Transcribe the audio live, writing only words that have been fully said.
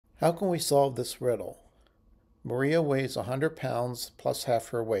How can we solve this riddle? Maria weighs 100 pounds plus half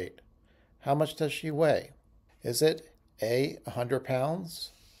her weight. How much does she weigh? Is it A, 100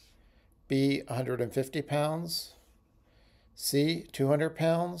 pounds, B, 150 pounds, C, 200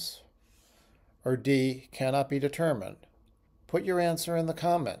 pounds, or D, cannot be determined? Put your answer in the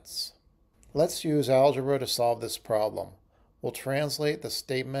comments. Let's use algebra to solve this problem. We'll translate the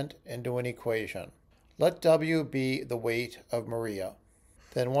statement into an equation. Let W be the weight of Maria.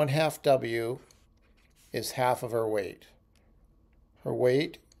 Then 1/2 W is half of her weight. Her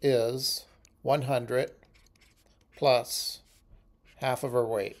weight is 100 plus half of her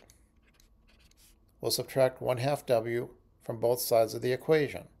weight. We'll subtract 1/2 W from both sides of the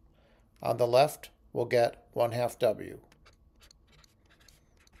equation. On the left, we'll get 1/2 W.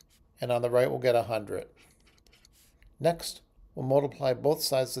 And on the right, we'll get 100. Next, we'll multiply both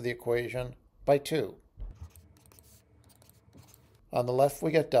sides of the equation by 2. On the left,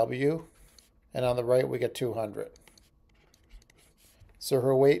 we get W, and on the right, we get 200. So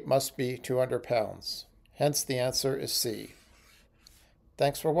her weight must be 200 pounds. Hence, the answer is C.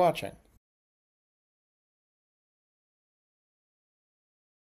 Thanks for watching.